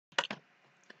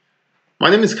My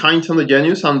name is Kainton the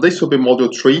Genius, and this will be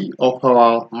Module 3 of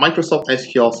our Microsoft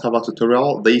SQL Server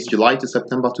Tutorial, days July to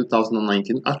September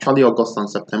 2019, actually August and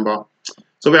September.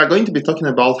 So we are going to be talking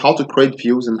about how to create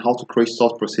views and how to create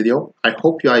sort procedure. I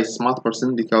hope you are a smart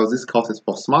person because this course is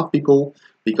for smart people,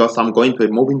 because I'm going to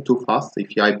be moving too fast.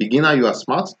 If you are a beginner, you are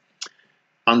smart,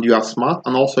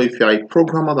 and also if you are a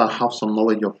programmer that have some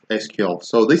knowledge of SQL.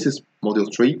 So this is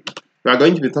Module 3. We are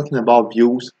going to be talking about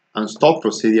views and sort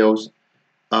procedures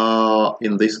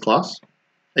in this class.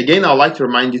 Again, I'd like to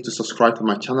remind you to subscribe to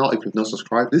my channel if you've not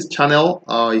subscribed. This channel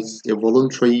is a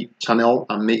voluntary channel,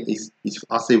 and as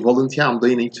a volunteer, I'm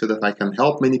doing it so that I can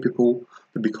help many people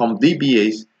to become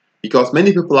DBAs, because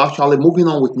many people are actually moving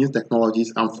on with new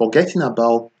technologies and forgetting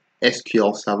about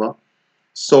SQL Server.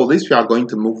 So this we are going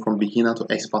to move from beginner to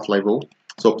expert level.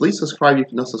 So please subscribe if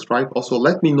you've not subscribed. Also,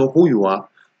 let me know who you are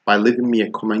by leaving me a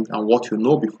comment and what you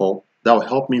know before. That will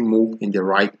help me move in the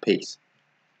right pace.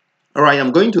 Alright,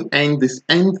 I'm going to end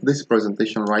this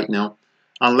presentation right now,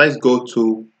 and let's go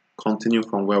to continue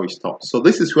from where we stopped. So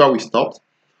this is where we stopped.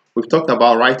 We've talked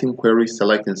about writing queries,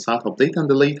 select, insert, update and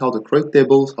delete, how to create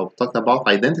tables. I've talked about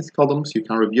identity columns. You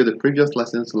can review the previous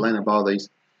lessons to learn about this.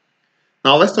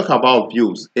 Now let's talk about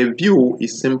views. A view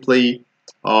is simply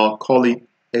call it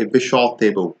a visual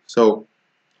table. So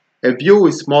a view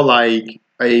is more like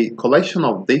a collection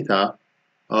of data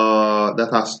that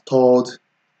are stored,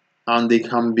 and they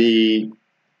can be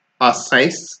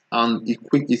accessed, and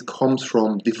it comes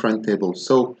from different tables.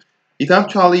 So it's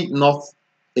actually not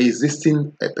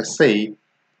existing per se,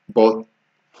 but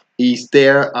is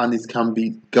there and it can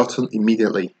be gotten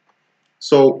immediately.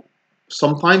 So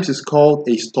sometimes it's called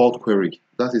a stored query.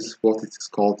 That is what it's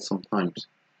called sometimes.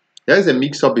 There is a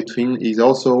mix-up between, is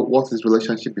also what is the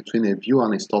relationship between a view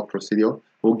and a stored procedure.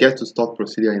 We'll get to stored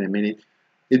procedure in a minute.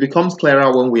 It becomes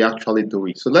clearer when we actually do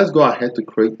it. So let's go ahead to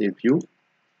create a view.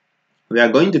 We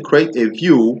are going to create a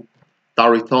view that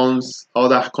returns or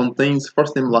that contains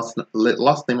first name, last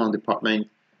name, and department.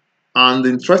 And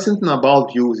the interesting thing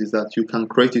about views is that you can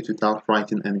create it without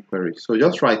writing any query. So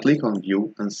just right click on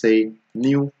view and say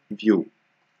new view.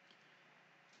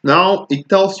 Now it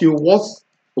tells you where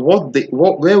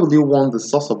will you want the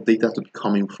source of data to be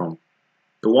coming from.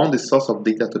 You want the source of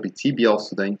data to be TBL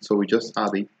student, so we just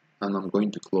add it. And I'm going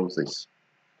to close this.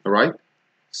 Alright,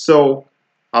 so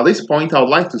at this point I would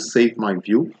like to save my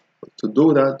view. To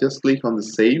do that, just click on the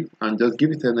save and just give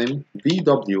it a name,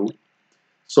 VW.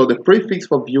 So the prefix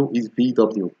for view is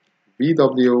VW.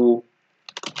 VW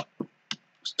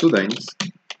students.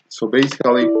 So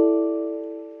basically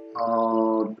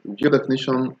view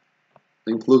definition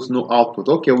includes no output.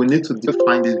 Okay, we need to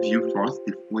define this view first.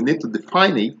 We need to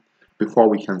define it before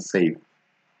we can save.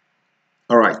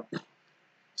 Alright.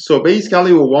 So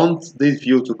basically we want this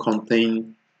view to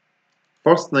contain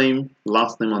first name,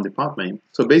 last name and department.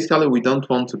 So basically we don't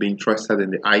want to be interested in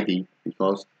the ID,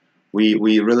 because we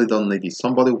really don't need it.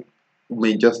 Somebody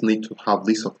may just need to have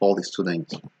list of all the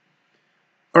students.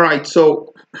 Alright,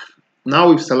 so now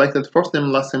we've selected first name,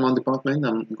 last name and department.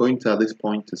 I'm going to at this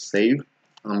point to save.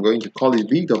 I'm going to call it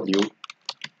VW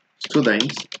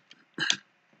students.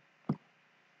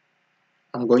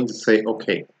 I'm going to say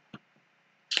OK.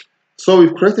 So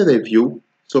we've created a view.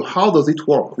 So how does it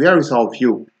work? Where is our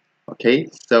view? Okay,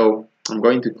 so I'm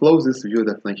going to close this view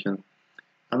definition,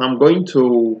 and I'm going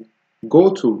to go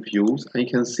to views, and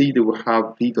you can see they will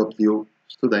have VW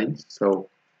students. So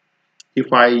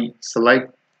if I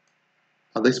select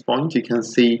at this point, you can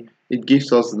see it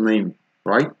gives us the name,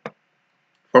 right?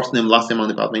 First name, last name, and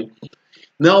department.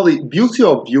 Now the beauty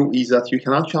of view is that you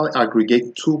can actually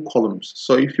aggregate two columns.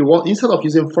 So if you want, instead of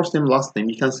using first name, last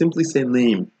name, you can simply say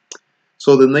name.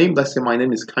 So the name, let's say my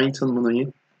name is Kainton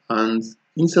Munonye, and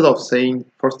instead of saying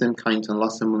first name Kainton,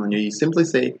 last name Munonye, you simply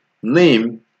say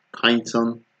name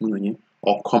Kainton Munonye,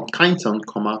 or Kainton,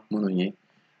 Munonye.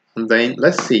 And then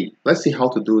let's see how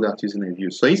to do that using a view.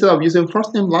 So instead of using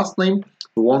first name, last name,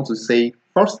 we want to say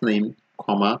first name,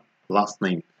 last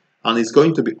name. And it's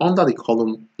going to be under the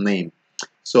column name.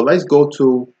 So let's go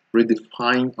to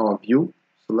redefine our view.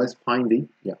 So let's find it.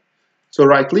 Yeah. So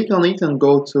right click on it and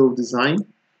go to design.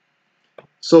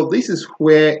 So this is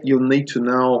where you need to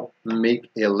now make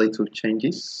a little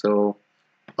changes. So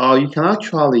you can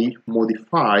actually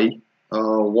modify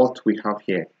what we have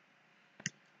here.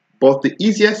 But the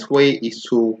easiest way is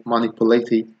to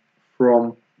manipulate it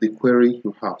from the query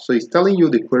you have. So it's telling you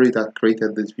the query that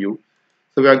created this view.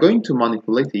 So we are going to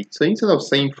manipulate it. So instead of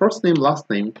saying first name, last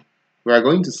name, we are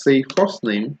going to say first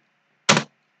name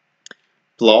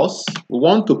plus, we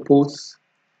want to put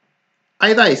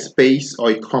either a space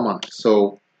or a comma.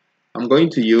 So I'm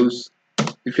going to use,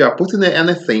 if you are putting in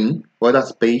anything, whether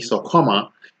space or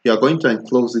comma, you are going to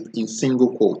enclose it in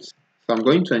single quotes. So I'm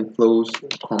going to enclose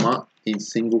comma in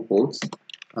single quotes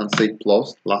and say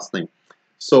plus last name.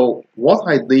 So what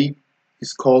I did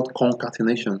is called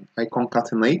concatenation. I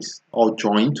concatenate or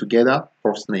join together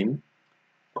first name,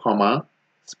 comma,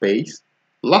 space,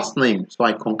 last name. So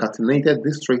I concatenated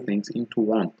these three things into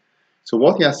one. So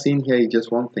what you are seeing here is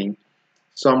just one thing.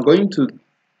 So I'm going to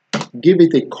give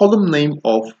it a column name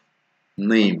of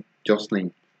name, just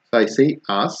name. So I say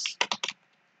as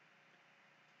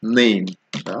name,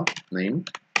 name.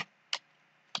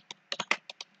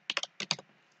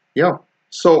 Yeah.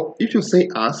 So if you say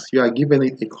as, you are giving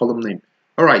it a column name.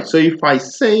 All right. So if I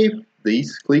save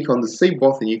this, click on the save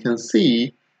button, you can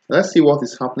see. Let's see what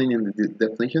is happening in the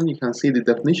definition. You can see the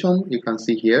definition. You can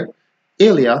see here.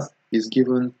 Alias is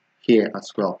given here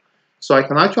as well. So I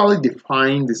can actually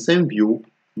define the same view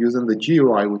using the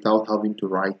GUI without having to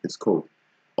write this code.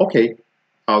 Okay,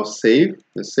 I'll save.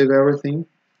 Let's save everything.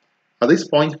 At this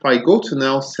point, if I go to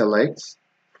now select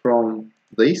from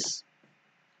this,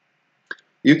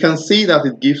 you can see that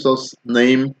it gives us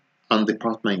name and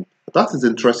department. That is the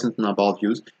interesting thing about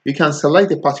views. You can select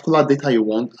the particular data you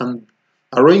want and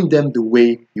arrange them the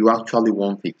way you actually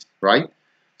want it, right?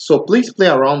 So please play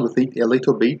around with it a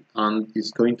little bit and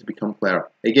it's going to become clearer.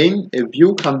 Again, a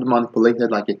view can be manipulated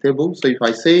like a table. So if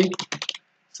I say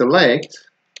select,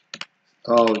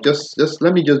 just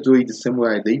let me just do it the same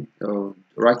way I did,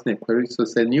 writing a query. So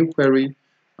say new query,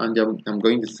 and I'm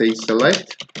going to say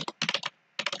select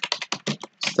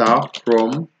star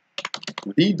from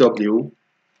VW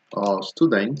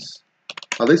students.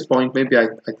 At this point, maybe I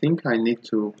think I need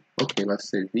to, okay, let's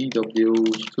say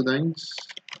VW students.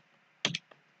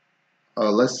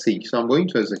 Let's see. So I'm going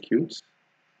to execute.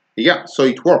 Yeah, so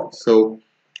it worked. So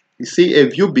you see, a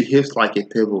view behaves like a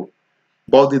table,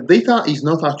 but the data is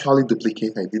not actually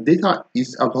duplicated. The data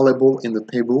is available in the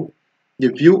table. The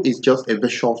view is just a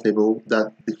visual table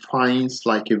that defines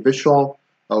like a visual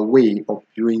way of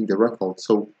viewing the record.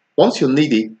 So once you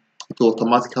need it, it will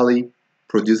automatically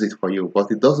produce it for you, but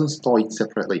it doesn't store it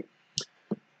separately.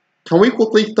 Can we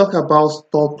quickly talk about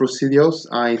stored procedures?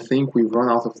 I think we've run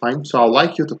out of time, so I'd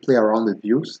like you to play around with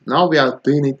views. Now we are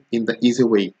doing it in the easy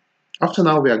way. After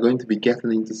now, we are going to be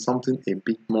getting into something a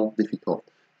bit more difficult.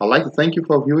 I'd like to thank you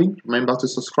for viewing. Remember to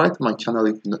subscribe to my channel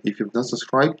if you've not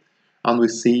subscribed, and we'll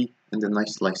see you in the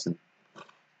next lesson.